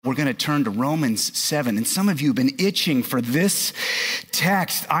we're going to turn to Romans 7. And some of you have been itching for this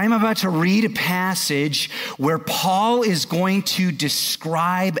text. I'm about to read a passage where Paul is going to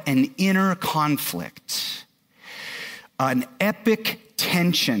describe an inner conflict, an epic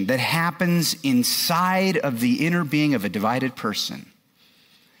tension that happens inside of the inner being of a divided person,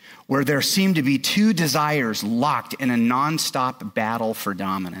 where there seem to be two desires locked in a nonstop battle for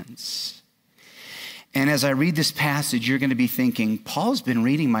dominance. And as I read this passage, you're going to be thinking, Paul's been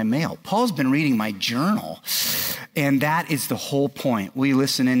reading my mail. Paul's been reading my journal. And that is the whole point. We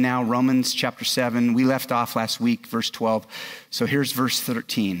listen in now, Romans chapter 7. We left off last week, verse 12. So here's verse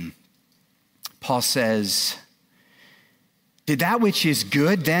 13. Paul says, did that which is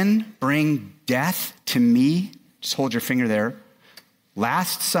good then bring death to me? Just hold your finger there.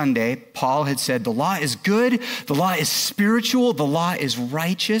 Last Sunday, Paul had said, the law is good, the law is spiritual, the law is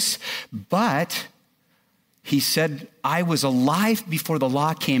righteous, but he said, I was alive before the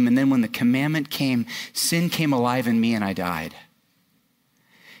law came, and then when the commandment came, sin came alive in me and I died.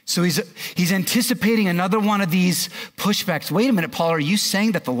 So he's anticipating another one of these pushbacks. Wait a minute, Paul, are you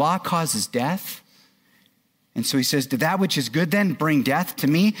saying that the law causes death? And so he says, did that which is good then bring death to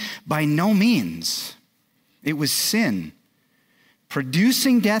me? By no means. It was sin,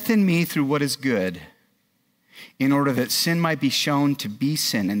 producing death in me through what is good, in order that sin might be shown to be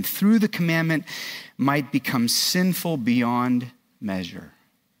sin, and through the commandment might become sinful beyond measure.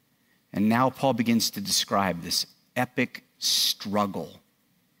 And now Paul begins to describe this epic struggle.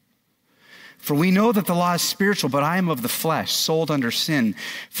 For we know that the law is spiritual, but I am of the flesh, sold under sin.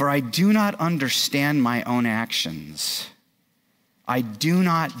 For I do not understand my own actions. I do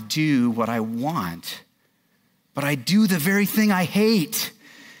not do what I want, but I do the very thing I hate.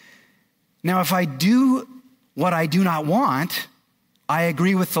 Now, if I do what I do not want, I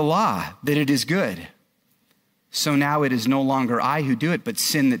agree with the law that it is good. So now it is no longer I who do it, but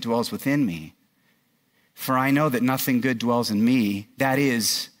sin that dwells within me. For I know that nothing good dwells in me, that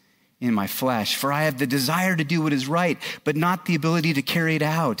is, in my flesh. For I have the desire to do what is right, but not the ability to carry it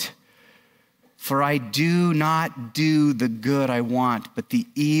out. For I do not do the good I want, but the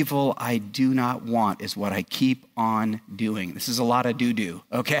evil I do not want is what I keep on doing. This is a lot of do-do,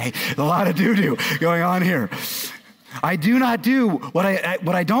 okay? A lot of do-do going on here. I do not do what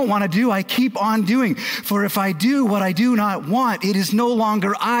I don't want to do, I keep on doing. For if I do what I do not want, it is no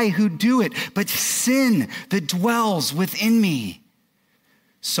longer I who do it, but sin that dwells within me.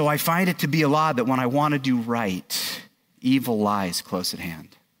 So I find it to be a law that when I want to do right, evil lies close at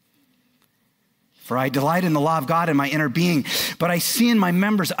hand. For I delight in the law of God in my inner being, but I see in my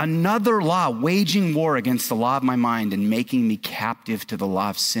members another law waging war against the law of my mind and making me captive to the law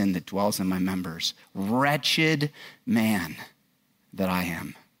of sin that dwells in my members. Wretched man that I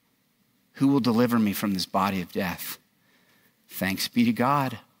am, who will deliver me from this body of death? Thanks be to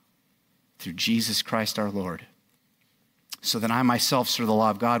God through Jesus Christ our Lord. So that I myself serve the law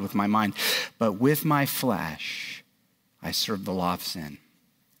of God with my mind, but with my flesh I serve the law of sin.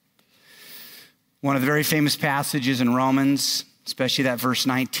 One of the very famous passages in Romans, especially that verse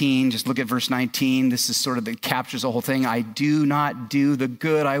 19. Just look at verse 19. This is sort of that captures the whole thing. I do not do the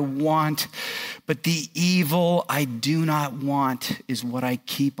good I want, but the evil I do not want is what I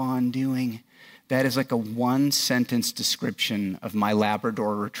keep on doing. That is like a one-sentence description of my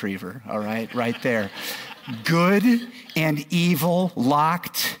Labrador retriever, all right? Right there. Good and evil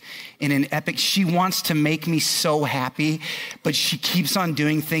locked in an epic. She wants to make me so happy, but she keeps on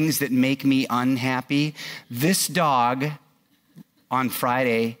doing things that make me unhappy. This dog, on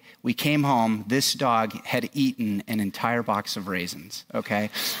Friday, we came home, this dog had eaten an entire box of raisins, okay?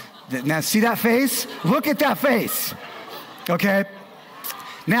 Now, see that face? Look at that face, okay?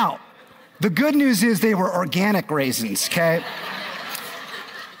 Now, the good news is they were organic raisins, okay?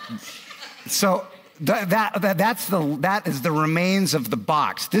 So, that is the remains of the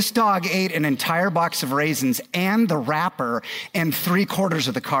box. This dog ate an entire box of raisins and the wrapper and 3/4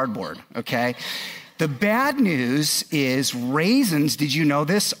 of the cardboard, okay? The bad news is raisins, did you know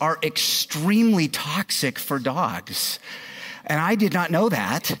this, are extremely toxic for dogs. And I did not know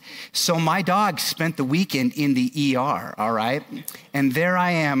that. So my dog spent the weekend in the ER, all right? And there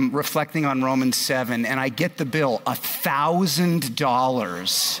I am reflecting on Romans 7, and I get the bill,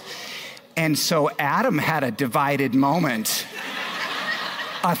 $1,000. And so Adam had a divided moment.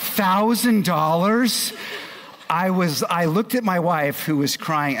 $1,000? I looked at my wife who was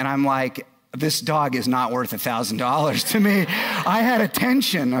crying, and I'm like, this dog is not worth $1,000 to me. I had a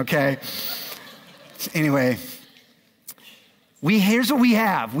tension, okay? Anyway, here's what we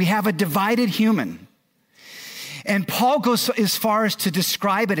have. We have a divided human. And Paul goes as far as to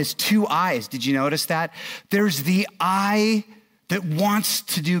describe it as two eyes. Did you notice that? There's the eye that wants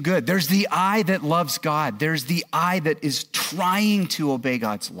to do good. There's the I that loves God. There's the I that is trying to obey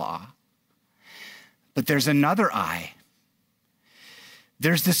God's law. But there's another I.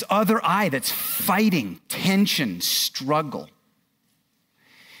 There's this other I that's fighting, tension, struggle.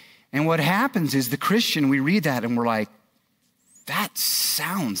 And what happens is the Christian, we read that and we're like, that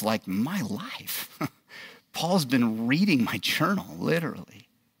sounds like my life. Paul's been reading my journal, literally.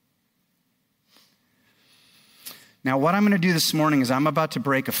 Now, what I'm going to do this morning is I'm about to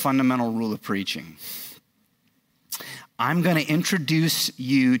break a fundamental rule of preaching. I'm going to introduce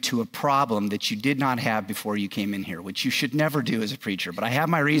you to a problem that you did not have before you came in here, which you should never do as a preacher, but I have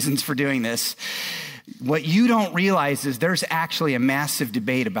my reasons for doing this. What you don't realize is there's actually a massive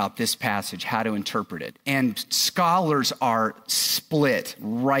debate about this passage, how to interpret it. And scholars are split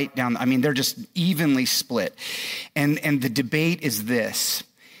right down. I mean, they're just evenly split. And the debate is this.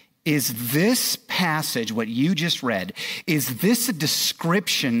 Is this passage, what you just read, is this a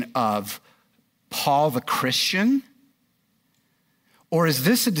description of Paul the Christian? Or is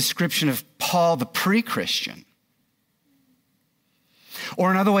this a description of Paul the pre-Christian? Or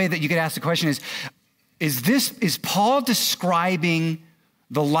another way that you could ask the question is Paul describing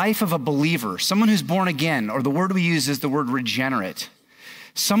the life of a believer, someone who's born again, or the word we use is the word regenerate,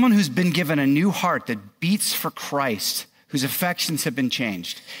 someone who's been given a new heart that beats for Christ, whose affections have been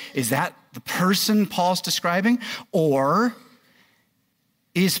changed? Is that the person Paul's describing? Or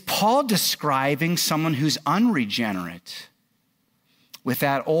is Paul describing someone who's unregenerate with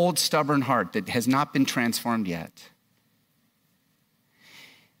that old stubborn heart that has not been transformed yet?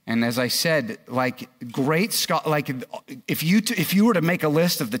 And as I said, if you were to make a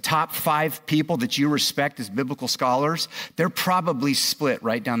list of the top 5 people that you respect as biblical scholars, they're probably split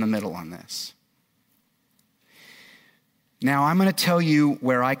right down the middle on this. Now, I'm going to tell you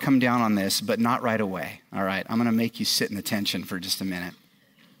where I come down on this, but not right away, all right? I'm going to make you sit in the tension for just a minute.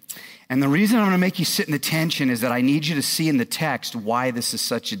 And the reason I'm going to make you sit in the tension is that I need you to see in the text why this is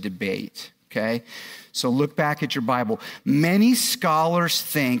such a debate, okay? So look back at your Bible. Many scholars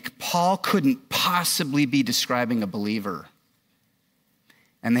think Paul couldn't possibly be describing a believer.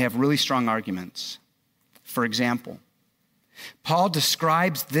 And they have really strong arguments. For example, Paul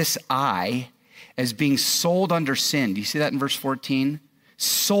describes this I as being sold under sin. Do you see that in verse 14?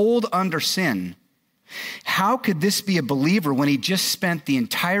 Sold under sin. How could this be a believer when he just spent the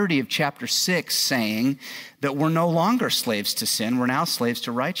entirety of chapter 6 saying that we're no longer slaves to sin, we're now slaves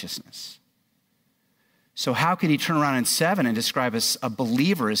to righteousness? So how could he turn around in 7 and describe a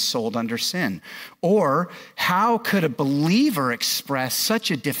believer as sold under sin? Or how could a believer express such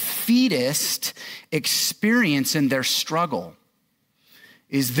a defeatist experience in their struggle?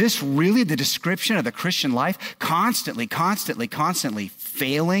 Is this really the description of the Christian life? Constantly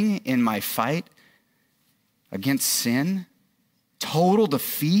failing in my fight against sin? Total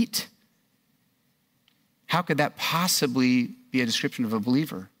defeat? How could that possibly be a description of a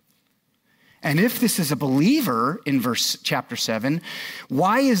believer? And if this is a believer in chapter 7,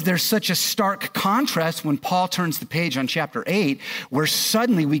 why is there such a stark contrast when Paul turns the page on chapter 8, where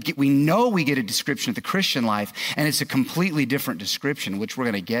suddenly we get a description of the Christian life, and it's a completely different description, which we're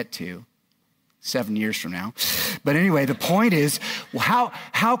going to get to 7 years from now. But anyway, the point is,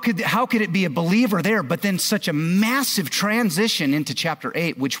 how could it be a believer there, but then such a massive transition into chapter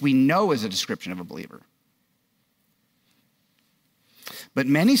 8, which we know is a description of a believer? But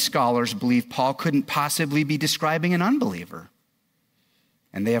many scholars believe Paul couldn't possibly be describing an unbeliever.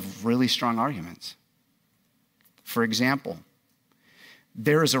 And they have really strong arguments. For example,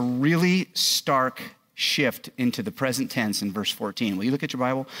 there is a really stark shift into the present tense in verse 14. Will you look at your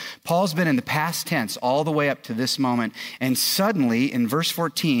Bible? Paul's been in the past tense all the way up to this moment. And suddenly, in verse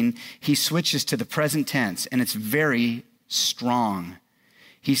 14, he switches to the present tense. And it's very strong.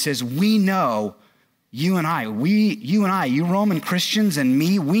 He says, we know... You Roman Christians and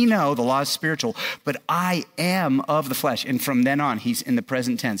me, we know the law is spiritual, but I am of the flesh. And from then on, he's in the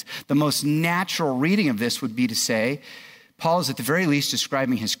present tense. The most natural reading of this would be to say, Paul is at the very least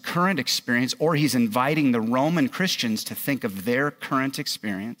describing his current experience, or he's inviting the Roman Christians to think of their current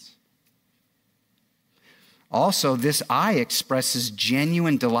experience. Also, this I expresses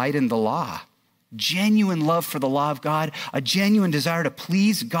genuine delight in the law, genuine love for the law of God, a genuine desire to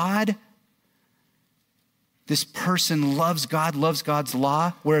please God. This person loves God, loves God's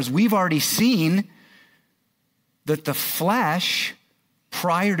law, whereas we've already seen that the flesh,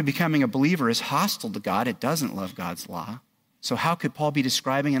 prior to becoming a believer, is hostile to God. It doesn't love God's law. So how could Paul be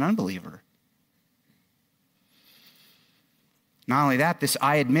describing an unbeliever? Not only that, this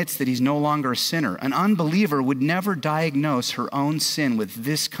I admits that he's no longer a sinner. An unbeliever would never diagnose her own sin with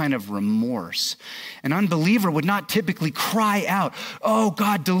this kind of remorse. An unbeliever would not typically cry out, "Oh,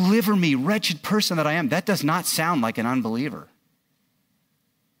 God, deliver me, wretched person that I am." That does not sound like an unbeliever.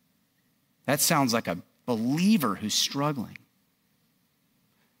 That sounds like a believer who's struggling.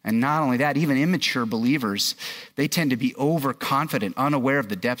 And not only that, even immature believers, they tend to be overconfident, unaware of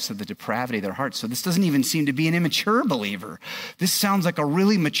the depths of the depravity of their hearts. So this doesn't even seem to be an immature believer. This sounds like a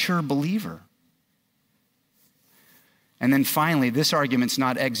really mature believer. And then finally, this argument's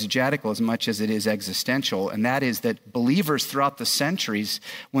not exegetical as much as it is existential, and that is that believers throughout the centuries,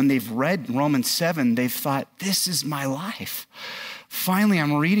 when they've read Romans 7, they've thought, this is my life. Finally,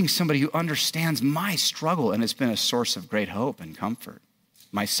 I'm reading somebody who understands my struggle, and it's been a source of great hope and comfort,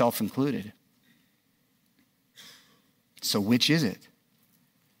 myself included. So which is it?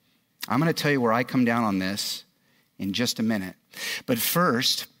 I'm going to tell you where I come down on this in just a minute. But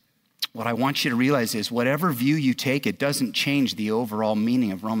first, what I want you to realize is whatever view you take, it doesn't change the overall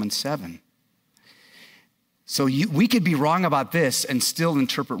meaning of Romans 7. So we could be wrong about this and still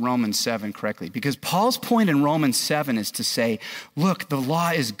interpret Romans 7 correctly, because Paul's point in Romans 7 is to say, look, the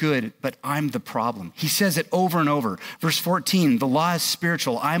law is good, but I'm the problem. He says it over and over. Verse 14, the law is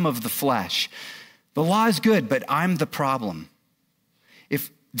spiritual, I'm of the flesh. The law is good, but I'm the problem. If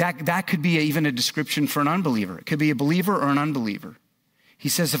that could be even a description for an unbeliever. It could be a believer or an unbeliever. He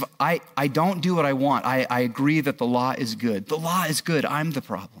says, if I don't do what I want, I agree that the law is good. The law is good, I'm the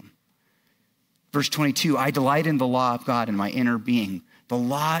problem. Verse 22, I delight in the law of God in my inner being. The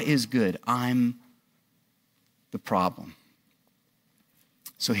law is good. I'm the problem.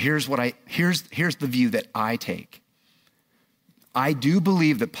 So here's the view that I take. I do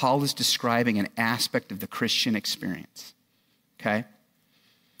believe that Paul is describing an aspect of the Christian experience. Okay?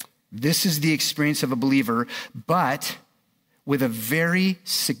 This is the experience of a believer, but with a very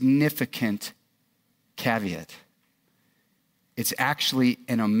significant caveat. It's actually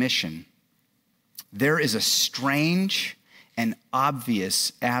an omission. There is a strange and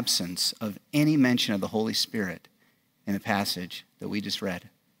obvious absence of any mention of the Holy Spirit in the passage that we just read.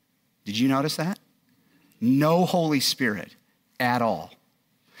 Did you notice that? No Holy Spirit at all,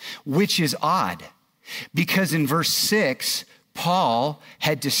 which is odd because in verse 6, Paul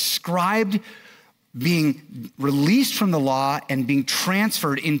had described being released from the law and being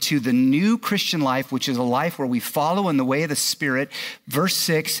transferred into the new Christian life, which is a life where we follow in the way of the Spirit, verse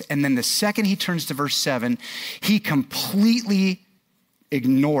 6, and then the second he turns to verse 7, he completely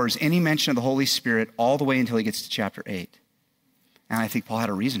ignores any mention of the Holy Spirit all the way until he gets to chapter 8. And I think Paul had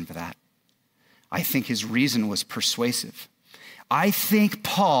a reason for that. I think his reason was persuasive. I think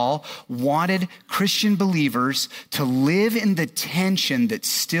Paul wanted Christian believers to live in the tension that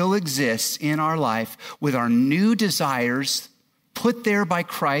still exists in our life with our new desires put there by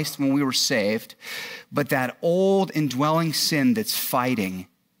Christ when we were saved, but that old indwelling sin that's fighting,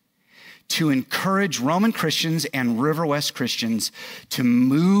 to encourage Roman Christians and River West Christians to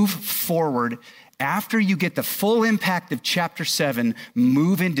move forward. After you get the full impact of chapter 7,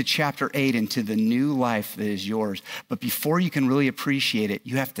 move into chapter 8, into the new life that is yours. But before you can really appreciate it,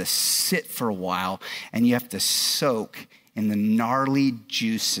 you have to sit for a while and you have to soak in the gnarly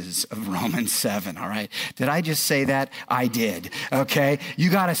juices of Romans 7, all right? Did I just say that? I did, okay?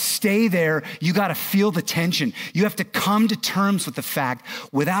 You got to stay there. You got to feel the tension. You have to come to terms with the fact,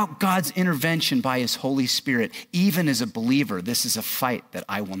 without God's intervention by his Holy Spirit, even as a believer, this is a fight that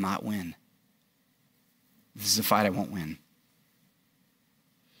I will not win. This is a fight I won't win.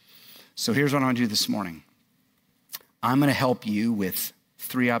 So here's what I want to do this morning. I'm going to help you with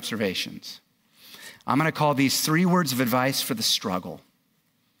 3 observations. I'm going to call these 3 words of advice for the struggle.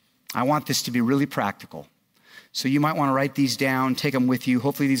 I want this to be really practical. So you might want to write these down, take them with you.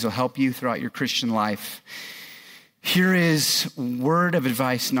 Hopefully these will help you throughout your Christian life. Here is word of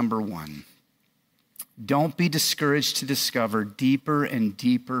advice number 1. Don't be discouraged to discover deeper and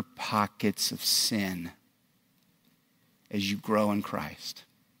deeper pockets of sin as you grow in Christ.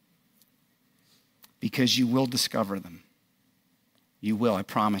 Because you will discover them. You will, I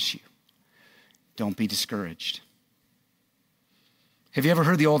promise you. Don't be discouraged. Have you ever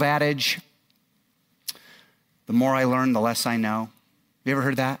heard the old adage, the more I learn, the less I know? Have you ever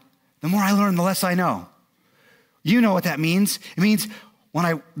heard that? The more I learn, the less I know. You know what that means. It means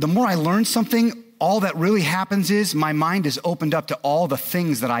the more I learn something, all that really happens is my mind is opened up to all the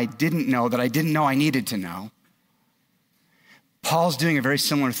things that I didn't know I needed to know. Paul's doing a very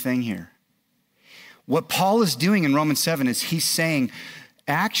similar thing here. What Paul is doing in Romans 7 is he's saying,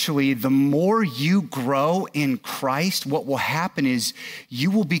 Actually, the more you grow in Christ, what will happen is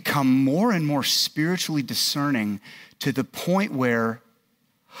you will become more and more spiritually discerning to the point where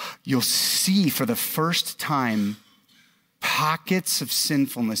you'll see for the first time pockets of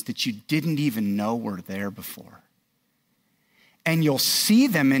sinfulness that you didn't even know were there before. And you'll see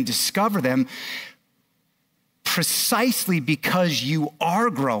them and discover them precisely because you are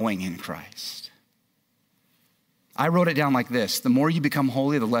growing in Christ. I wrote it down like this: the more you become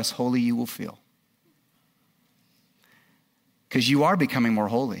holy, the less holy you will feel. Because you are becoming more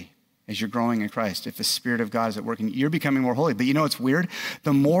holy as you're growing in Christ. If the Spirit of God is at work, and you're becoming more holy. But you know what's weird?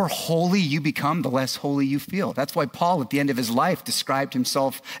 The more holy you become, the less holy you feel. That's why Paul, at the end of his life, described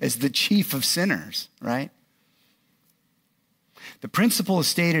himself as the chief of sinners, right? The principle is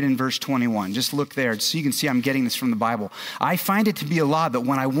stated in verse 21. Just look there so you can see I'm getting this from the Bible. I find it to be a law that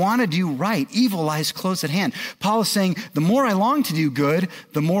when I want to do right, evil lies close at hand. Paul is saying, the more I long to do good,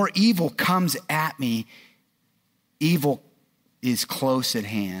 the more evil comes at me. Evil is close at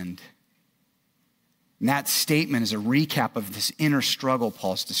hand. And that statement is a recap of this inner struggle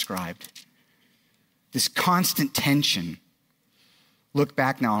Paul's described. This constant tension. Look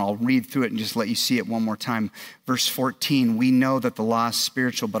back now, and I'll read through it and just let you see it one more time. Verse 14, we know that the law is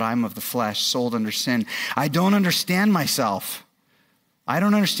spiritual, but I'm of the flesh, sold under sin. I don't understand myself. I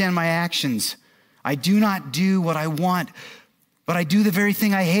don't understand my actions. I do not do what I want, but I do the very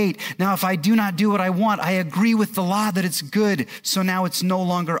thing I hate. Now, if I do not do what I want, I agree with the law that it's good. So now it's no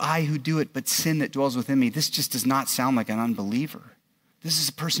longer I who do it, but sin that dwells within me. This just does not sound like an unbeliever. This is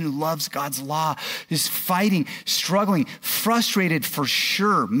a person who loves God's law, is fighting, struggling, frustrated for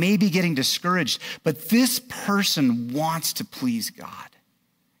sure, maybe getting discouraged. But this person wants to please God,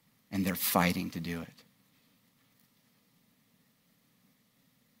 and they're fighting to do it.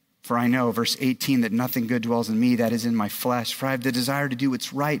 For I know, verse 18, that nothing good dwells in me, that is in my flesh. For I have the desire to do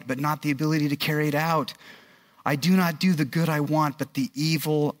what's right, but not the ability to carry it out. I do not do the good I want, but the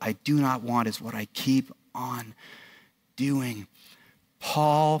evil I do not want is what I keep on doing.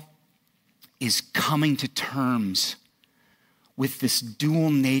 Paul is coming to terms with this dual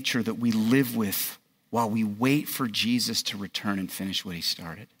nature that we live with while we wait for Jesus to return and finish what he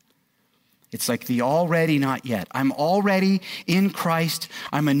started. It's like the already, not yet. I'm already in Christ.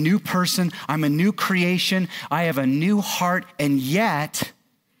 I'm a new person. I'm a new creation. I have a new heart, and yet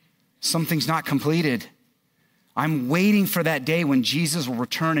something's not completed. I'm waiting for that day when Jesus will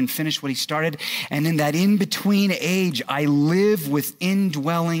return and finish what he started. And in that in-between age, I live with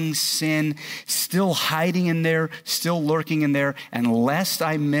indwelling sin, still hiding in there, still lurking in there. And lest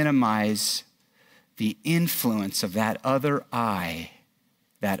I minimize the influence of that other I,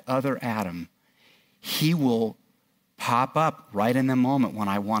 that other Adam, he will pop up right in the moment when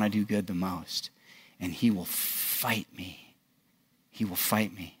I want to do good the most. And he will fight me. He will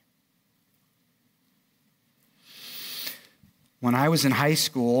fight me. When I was in high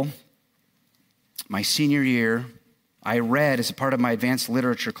school, my senior year, I read as a part of my advanced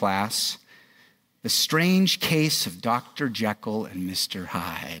literature class, The Strange Case of Dr. Jekyll and Mr.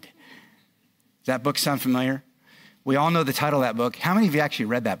 Hyde. Does that book sound familiar? We all know the title of that book. How many of you actually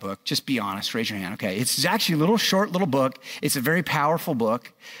read that book? Just be honest, raise your hand. Okay, it's actually a little short little book. It's a very powerful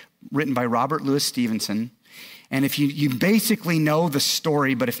book written by Robert Louis Stevenson. And if you basically know the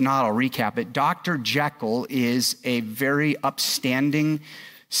story, but if not, I'll recap it. Dr. Jekyll is a very upstanding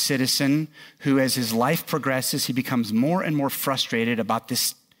citizen who, as his life progresses, he becomes more and more frustrated about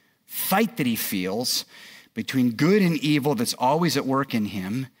this fight that he feels between good and evil that's always at work in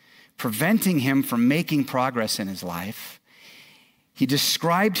him, preventing him from making progress in his life. He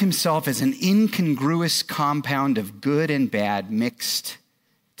described himself as an incongruous compound of good and bad mixed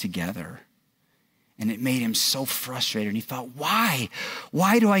together. And it made him so frustrated. And he thought, why?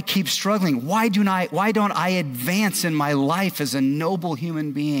 Why do I keep struggling? Why don't I advance in my life as a noble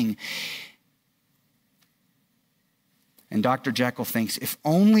human being? And Dr. Jekyll thinks, if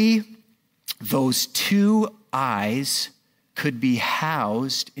only those two I's could be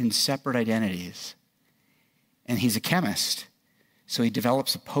housed in separate identities. And he's a chemist, so he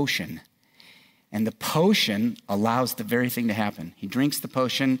develops a potion. And the potion allows the very thing to happen. He drinks the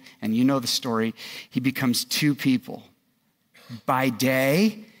potion, and you know the story. He becomes two people. By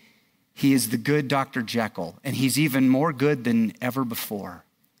day, he is the good Dr. Jekyll, and he's even more good than ever before.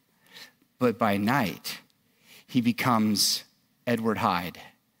 But by night, he becomes Edward Hyde.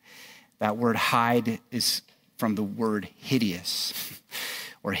 That word Hyde is from the word hideous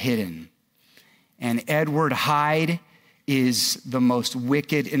or hidden. And Edward Hyde is the most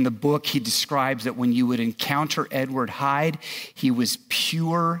wicked. In the book, he describes that when you would encounter Edward Hyde, he was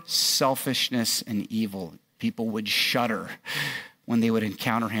pure selfishness and evil. People would shudder when they would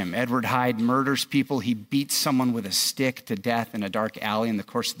encounter him. Edward Hyde murders people. He beats someone with a stick to death in a dark alley in the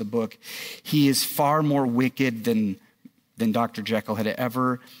course of the book. He is far more wicked than Dr. Jekyll had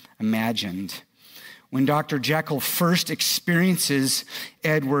ever imagined. When Dr. Jekyll first experiences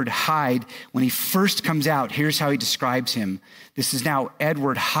Edward Hyde, when he first comes out, here's how he describes him. This is now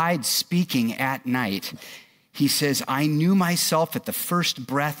Edward Hyde speaking at night. He says, I knew myself at the first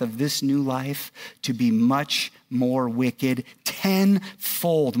breath of this new life to be much more wicked,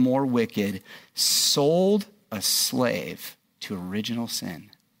 tenfold more wicked, sold a slave to original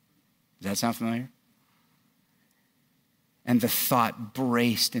sin. Does that sound familiar? And the thought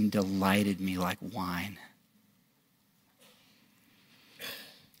braced and delighted me like wine.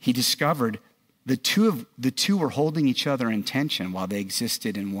 He discovered the two were holding each other in tension while they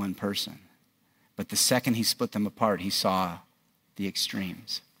existed in one person. But the second he split them apart, he saw the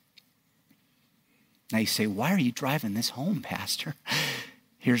extremes. Now you say, why are you driving this home, Pastor?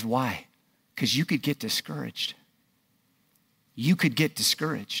 Here's why. Because you could get discouraged. You could get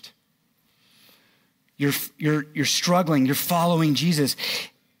discouraged. You're struggling, you're following Jesus.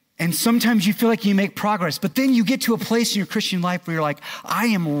 And sometimes you feel like you make progress, but then you get to a place in your Christian life where you're like, I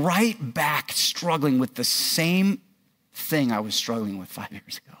am right back struggling with the same thing I was struggling with 5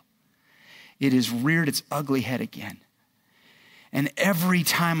 years ago. It has reared its ugly head again. And every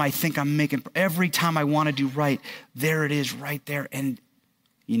time I think every time I want to do right, there it is right there. And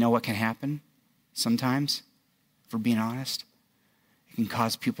you know what can happen sometimes, if we're being honest? It can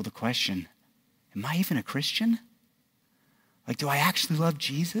cause people to question, am I even a Christian? Like, do I actually love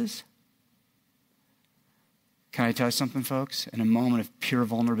Jesus? Can I tell you something, folks? In a moment of pure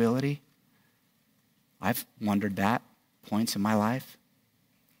vulnerability, I've wondered that points in my life.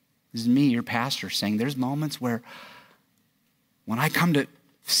 This is me, your pastor, saying there's moments where when I come to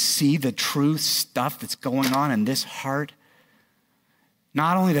see the true stuff that's going on in this heart,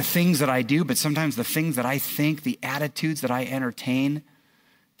 not only the things that I do, but sometimes the things that I think, the attitudes that I entertain,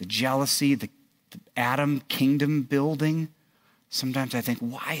 the jealousy, the Adam kingdom building, sometimes I think,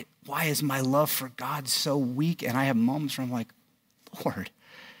 why is my love for God so weak? And I have moments where I'm like, Lord,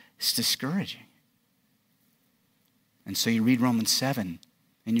 it's discouraging. And so you read Romans 7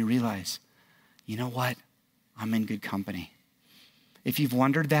 and you realize, you know what? I'm in good company. If you've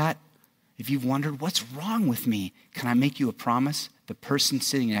wondered that, if you've wondered what's wrong with me, can I make you a promise? The person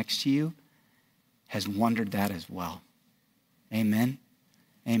sitting next to you has wondered that as well. Amen.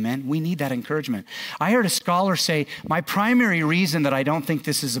 Amen. We need that encouragement. I heard a scholar say, my primary reason that I don't think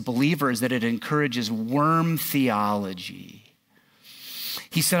this is a believer is that it encourages worm theology.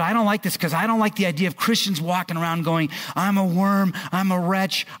 He said, I don't like this because I don't like the idea of Christians walking around going, I'm a worm, I'm a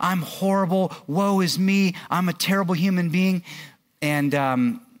wretch, I'm horrible, woe is me, I'm a terrible human being. And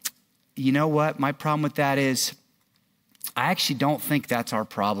you know what? My problem with that is I actually don't think that's our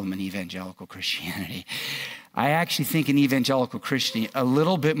problem in evangelical Christianity. I actually think in evangelical Christianity, a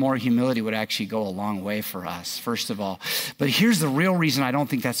little bit more humility would actually go a long way for us, first of all. But here's the real reason I don't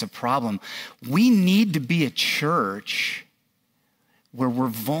think that's a problem. We need to be a church where we're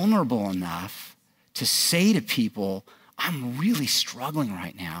vulnerable enough to say to people, I'm really struggling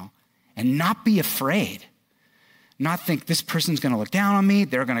right now, and not be afraid. Not think this person's going to look down on me.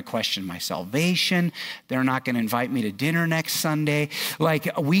 They're going to question my salvation. They're not going to invite me to dinner next Sunday.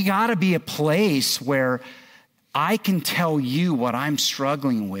 Like, we got to be a place where I can tell you what I'm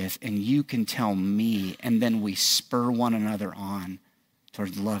struggling with, and you can tell me, and then we spur one another on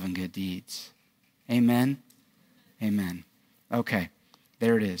towards love and good deeds. Amen? Amen. Okay,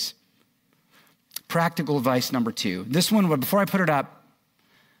 there it is. Practical advice number 2. This one, before I put it up,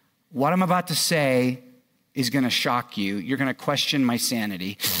 what I'm about to say is going to shock you. You're going to question my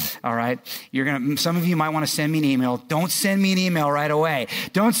sanity, all right? Some of you might want to send me an email. Don't send me an email right away.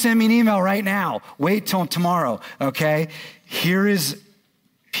 Don't send me an email right now. Wait till tomorrow, okay? Here is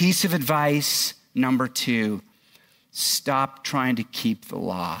piece of advice number 2. Stop trying to keep the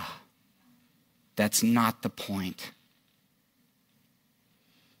law. That's not the point.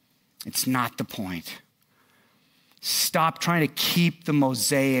 It's not the point. Stop trying to keep the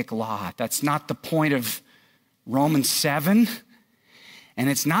Mosaic law. That's not the point of Romans 7, and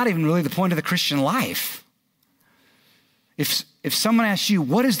it's not even really the point of the Christian life. If someone asks you,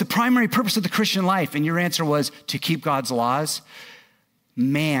 what is the primary purpose of the Christian life? And your answer was to keep God's laws,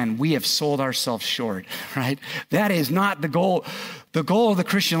 man, we have sold ourselves short, right? That is not the goal. The goal of the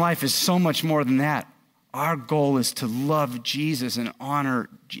Christian life is so much more than that. Our goal is to love Jesus and honor.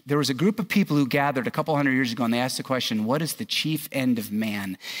 There was a group of people who gathered a couple hundred years ago, and they asked the question, what is the chief end of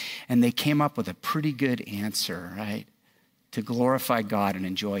man? And they came up with a pretty good answer, right? To glorify God and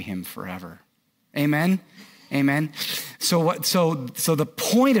enjoy him forever. Amen? Amen. So the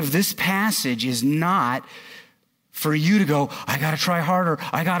point of this passage is not for you to go, I got to try harder.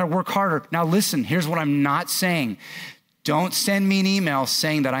 I got to work harder. Now listen, here's what I'm not saying. Don't send me an email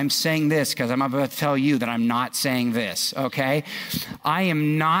saying that I'm saying this, because I'm about to tell you that I'm not saying this, okay? I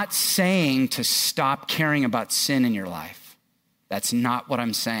am not saying to stop caring about sin in your life. That's not what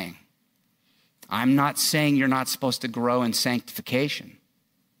I'm saying. I'm not saying you're not supposed to grow in sanctification.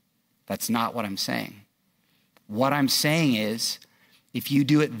 That's not what I'm saying. What I'm saying is, if you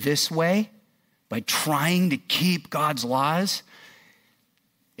do it this way, by trying to keep God's laws,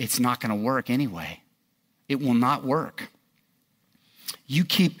 it's not going to work anyway. It will not work. You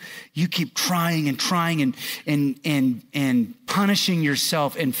keep trying and trying and punishing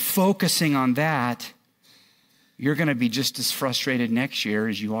yourself and focusing on that, you're going to be just as frustrated next year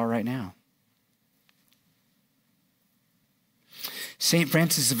as you are right now. St.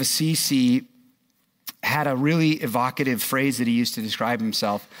 Francis of Assisi had a really evocative phrase that he used to describe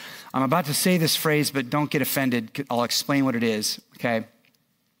himself. I'm about to say this phrase, but don't get offended. I'll explain what it is, okay?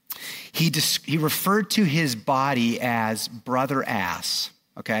 He referred to his body as brother ass,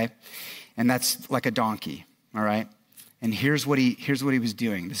 okay? And that's like a donkey, all right? And here's what he was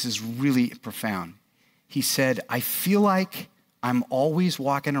doing. This is really profound. He said, I feel like I'm always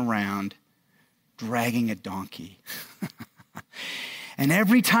walking around dragging a donkey. And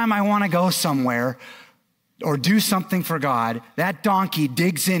every time I want to go somewhere or do something for God, that donkey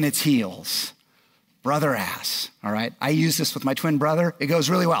digs in its heels. Brother ass, all right? I use this with my twin brother. It goes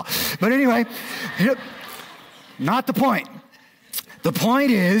really well. But anyway, not the point. The point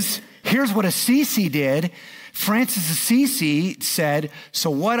is, here's what Assisi did. Francis Assisi said,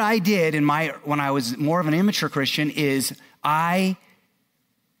 so what I did when I was more of an immature Christian is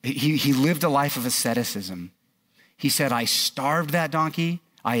he lived a life of asceticism. He said, I starved that donkey.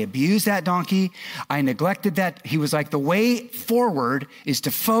 I abused that donkey. I neglected that. He was like, the way forward is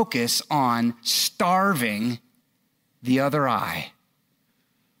to focus on starving the other eye.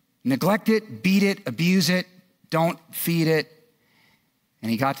 Neglect it, beat it, abuse it, don't feed it. And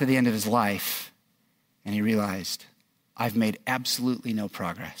he got to the end of his life and he realized, I've made absolutely no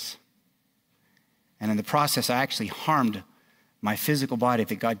progress. And in the process, I actually harmed my physical body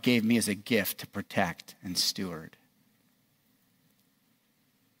that God gave me as a gift to protect and steward.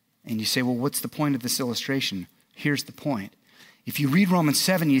 And you say, well, what's the point of this illustration? Here's the point. If you read Romans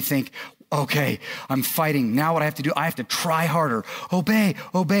 7, you think, okay, I'm fighting. Now what I have to do, I have to try harder. Obey.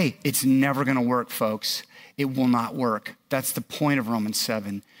 It's never going to work, folks. It will not work. That's the point of Romans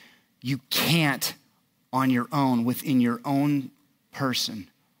 7. You can't, on your own, within your own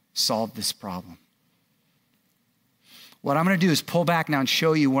person, solve this problem. What I'm going to do is pull back now and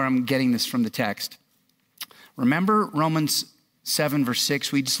show you where I'm getting this from the text. Remember Romans 7 verse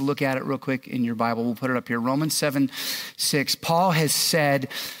 6, we just look at it real quick in your Bible. We'll put it up here. Romans 7:6. Paul has said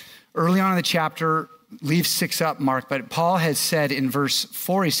early on in the chapter, leave 6 up, Mark, but Paul has said in verse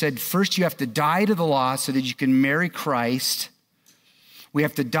 4, he said, first you have to die to the law so that you can marry Christ. We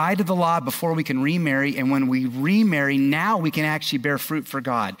have to die to the law before we can remarry. And when we remarry, now we can actually bear fruit for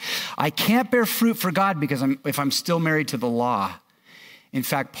God. I can't bear fruit for God because if I'm still married to the law. In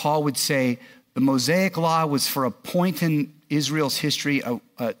fact, Paul would say the Mosaic law was for a point in Israel's history,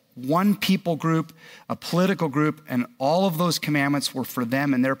 a one people group, a political group, and all of those commandments were for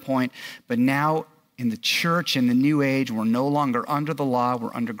them and their point. But now in the church, in the new age, we're no longer under the law,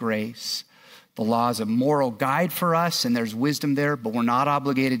 we're under grace. The law is a moral guide for us, and there's wisdom there, but we're not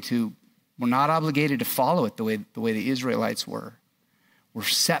obligated to follow it the way the Israelites were. We're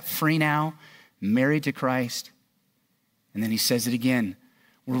set free now, married to Christ. And then he says it again.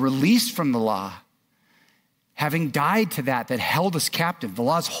 We're released from the law, having died to that held us captive. The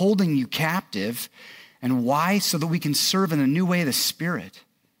law is holding you captive. And why? So that we can serve in a new way of the Spirit.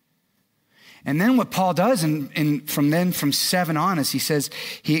 And then what Paul does, and from 7 on, is he says,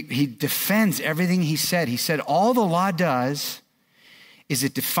 he defends everything he said. He said, all the law does is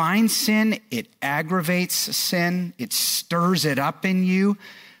it defines sin, it aggravates sin, it stirs it up in you,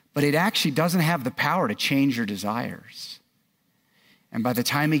 but it actually doesn't have the power to change your desires. And by the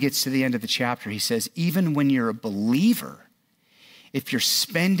time he gets to the end of the chapter, he says, even when you're a believer, if you're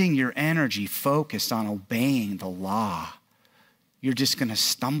spending your energy focused on obeying the law, you're just going to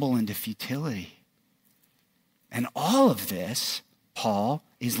stumble into futility. And all of this, Paul,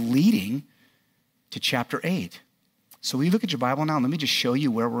 is leading to chapter 8. So we look at your Bible now. Let me just show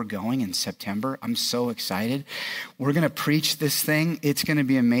you where we're going in September. I'm so excited. We're going to preach this thing. It's going to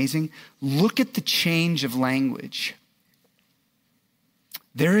be amazing. Look at the change of language.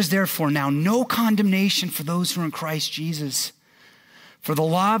 There is therefore now no condemnation for those who are in Christ Jesus. For the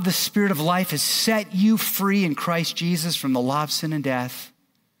law of the Spirit of life has set you free in Christ Jesus from the law of sin and death.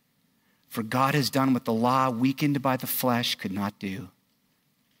 For God has done what the law, weakened by the flesh, could not do.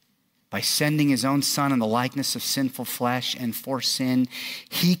 By sending his own Son in the likeness of sinful flesh, and for sin,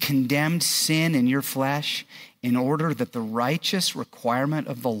 he condemned sin in your flesh in order that the righteous requirement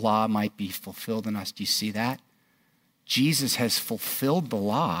of the law might be fulfilled in us. Do you see that? Jesus has fulfilled the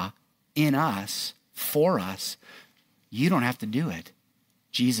law in us, for us. You don't have to do it.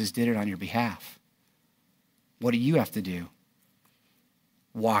 Jesus did it on your behalf. What do you have to do?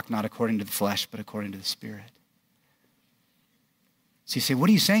 Walk not according to the flesh, but according to the Spirit. So you say, what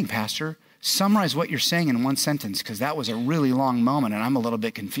are you saying, Pastor? Summarize what you're saying in one sentence, because that was a really long moment and I'm a little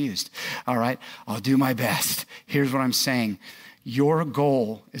bit confused. All right, I'll do my best. Here's what I'm saying. Your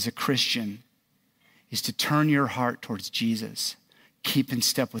goal as a Christian is to turn your heart towards Jesus. Keep in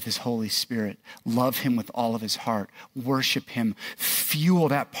step with his Holy Spirit. Love him with all of his heart. Worship him. Fuel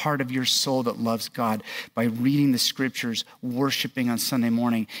that part of your soul that loves God by reading the scriptures, worshiping on Sunday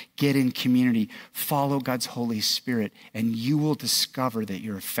morning. Get in community. Follow God's Holy Spirit, and you will discover that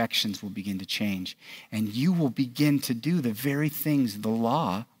your affections will begin to change. And you will begin to do the very things the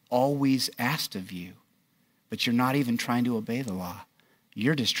law always asked of you. But you're not even trying to obey the law.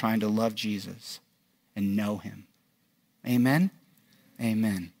 You're just trying to love Jesus and know him. Amen?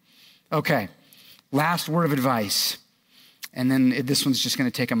 Amen. Okay, last word of advice, and then this one's just going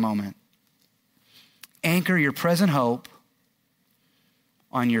to take a moment. Anchor your present hope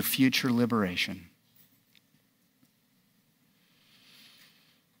on your future liberation.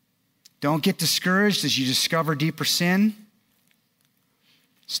 Don't get discouraged as you discover deeper sin.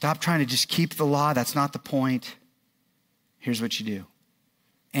 Stop trying to just keep the law. That's not the point. Here's what you do.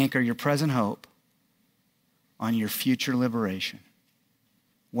 Anchor your present hope on your future liberation.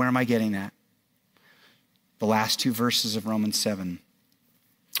 Where am I getting that? The last two verses of Romans 7.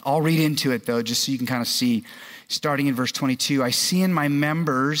 I'll read into it, though, just so you can kind of see. Starting in verse 22, I see in my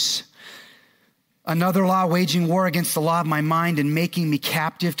members another law waging war against the law of my mind and making me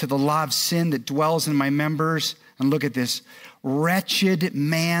captive to the law of sin that dwells in my members. And look at this. Wretched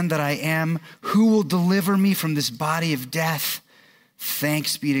man that I am, who will deliver me from this body of death?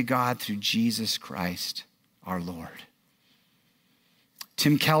 Thanks be to God through Jesus Christ, our Lord.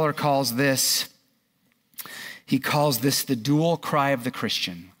 Tim Keller calls this the dual cry of the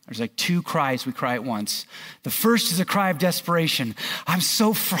Christian. There's like two cries we cry at once. The first is a cry of desperation. I'm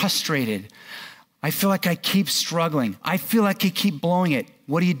so frustrated. I feel like I keep struggling. I feel like I keep blowing it.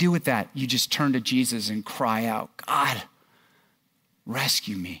 What do you do with that? You just turn to Jesus and cry out, God,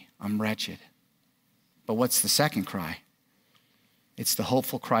 rescue me. I'm wretched. But what's the second cry? It's the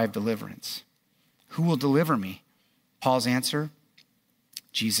hopeful cry of deliverance. Who will deliver me? Paul's answer,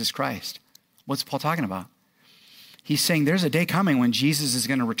 Jesus Christ. What's Paul talking about? He's saying there's a day coming when Jesus is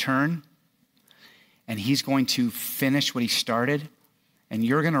going to return and he's going to finish what he started, and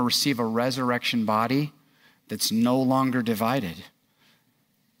you're going to receive a resurrection body that's no longer divided.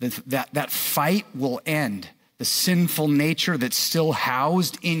 That fight will end. The sinful nature that's still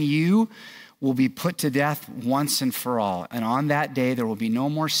housed in you will be put to death once and for all. And on that day, there will be no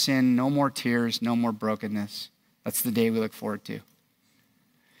more sin, no more tears, no more brokenness. That's the day we look forward to.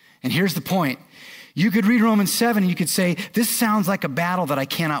 And here's the point. You could read Romans 7 and you could say, this sounds like a battle that I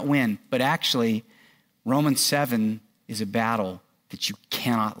cannot win. But actually, Romans 7 is a battle that you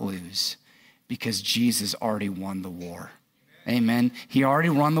cannot lose because Jesus already won the war. Amen. He already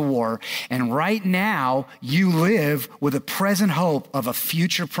won the war. And right now, you live with a present hope of a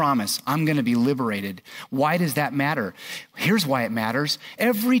future promise. I'm going to be liberated. Why does that matter? Here's why it matters.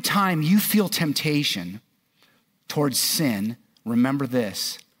 Every time you feel temptation towards sin, remember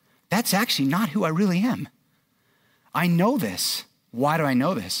this. That's actually not who I really am. I know this. Why do I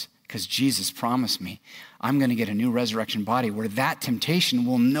know this? Because Jesus promised me I'm going to get a new resurrection body where that temptation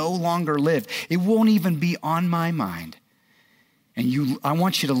will no longer live. It won't even be on my mind. And I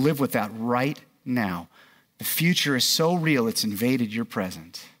want you to live with that right now. The future is so real, it's invaded your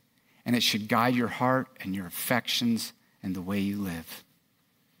present. And it should guide your heart and your affections and the way you live.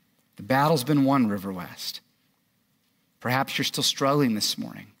 The battle's been won, River West. Perhaps you're still struggling this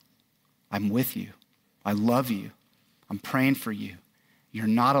morning. I'm with you. I love you. I'm praying for you. You're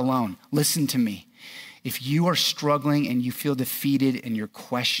not alone. Listen to me. If you are struggling and you feel defeated and you're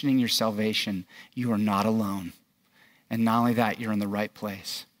questioning your salvation, you are not alone. And not only that, you're in the right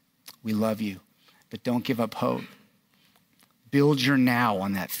place. We love you, but don't give up hope. Build your now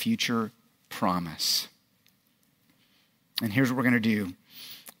on that future promise. And here's what we're going to do.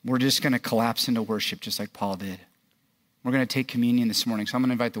 We're just going to collapse into worship just like Paul did. We're going to take communion this morning. So I'm going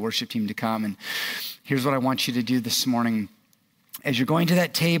to invite the worship team to come. And here's what I want you to do this morning. as you're going to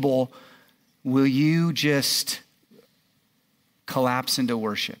that table, will you just collapse into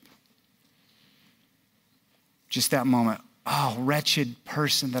worship? Just that moment. Oh, wretched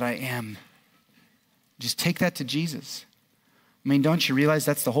person that I am. Just take that to Jesus. I mean, don't you realize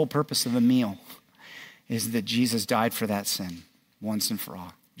that's the whole purpose of the meal, is that Jesus died for that sin once and for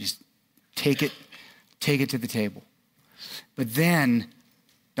all. Just take it to the table. But then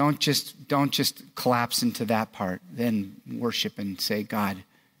don't just collapse into that part. Then worship and say, God,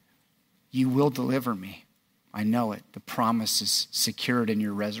 you will deliver me. I know it. The promise is secured in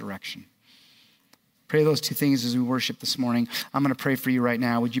your resurrection. Pray those two things as we worship this morning. I'm going to pray for you right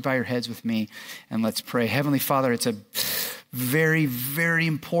now. Would you bow your heads with me and let's pray. Heavenly Father, it's a very, very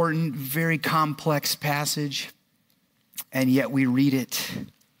important, very complex passage, and yet we read it,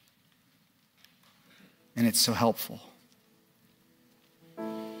 and it's so helpful.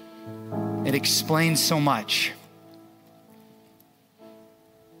 It explains so much.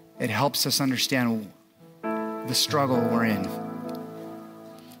 It helps us understand the struggle we're in.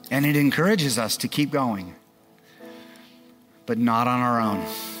 And it encourages us to keep going, but not on our own.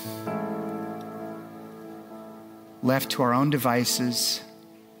 Left to our own devices,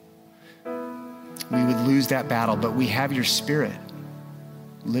 we would lose that battle, but we have your Spirit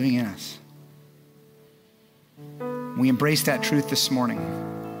living in us. We embrace that truth this morning.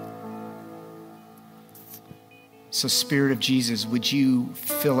 So, Spirit of Jesus, would you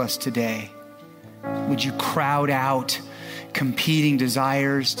fill us today? Would you crowd out competing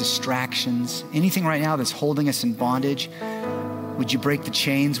desires, distractions, anything right now that's holding us in bondage? Would you break the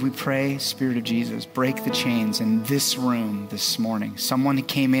chains, we pray? Spirit of Jesus, break the chains in this room this morning. Someone who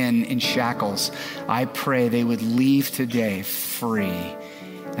came in shackles, I pray they would leave today free.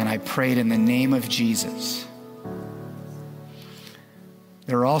 And I prayed in the name of Jesus.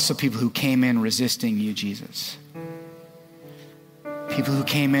 There are also people who came in resisting you, Jesus. People who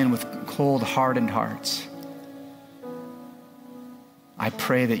came in with cold, hardened hearts. I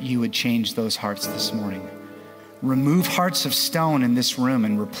pray that you would change those hearts this morning. Remove hearts of stone in this room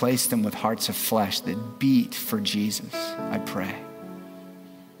and replace them with hearts of flesh that beat for Jesus, I pray.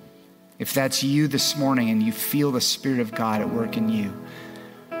 If that's you this morning and you feel the Spirit of God at work in you,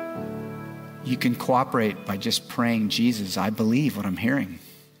 you can cooperate by just praying, Jesus, I believe what I'm hearing.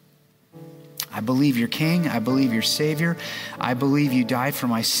 I believe you're King. I believe you're Savior. I believe you died for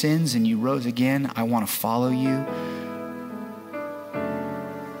my sins and you rose again. I want to follow you.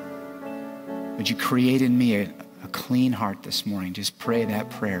 Would you create in me a clean heart this morning? Just pray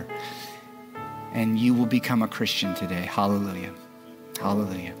that prayer. And you will become a Christian today. Hallelujah.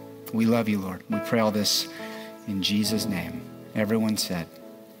 Hallelujah. We love you, Lord. We pray all this in Jesus' name. Everyone said,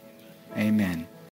 amen.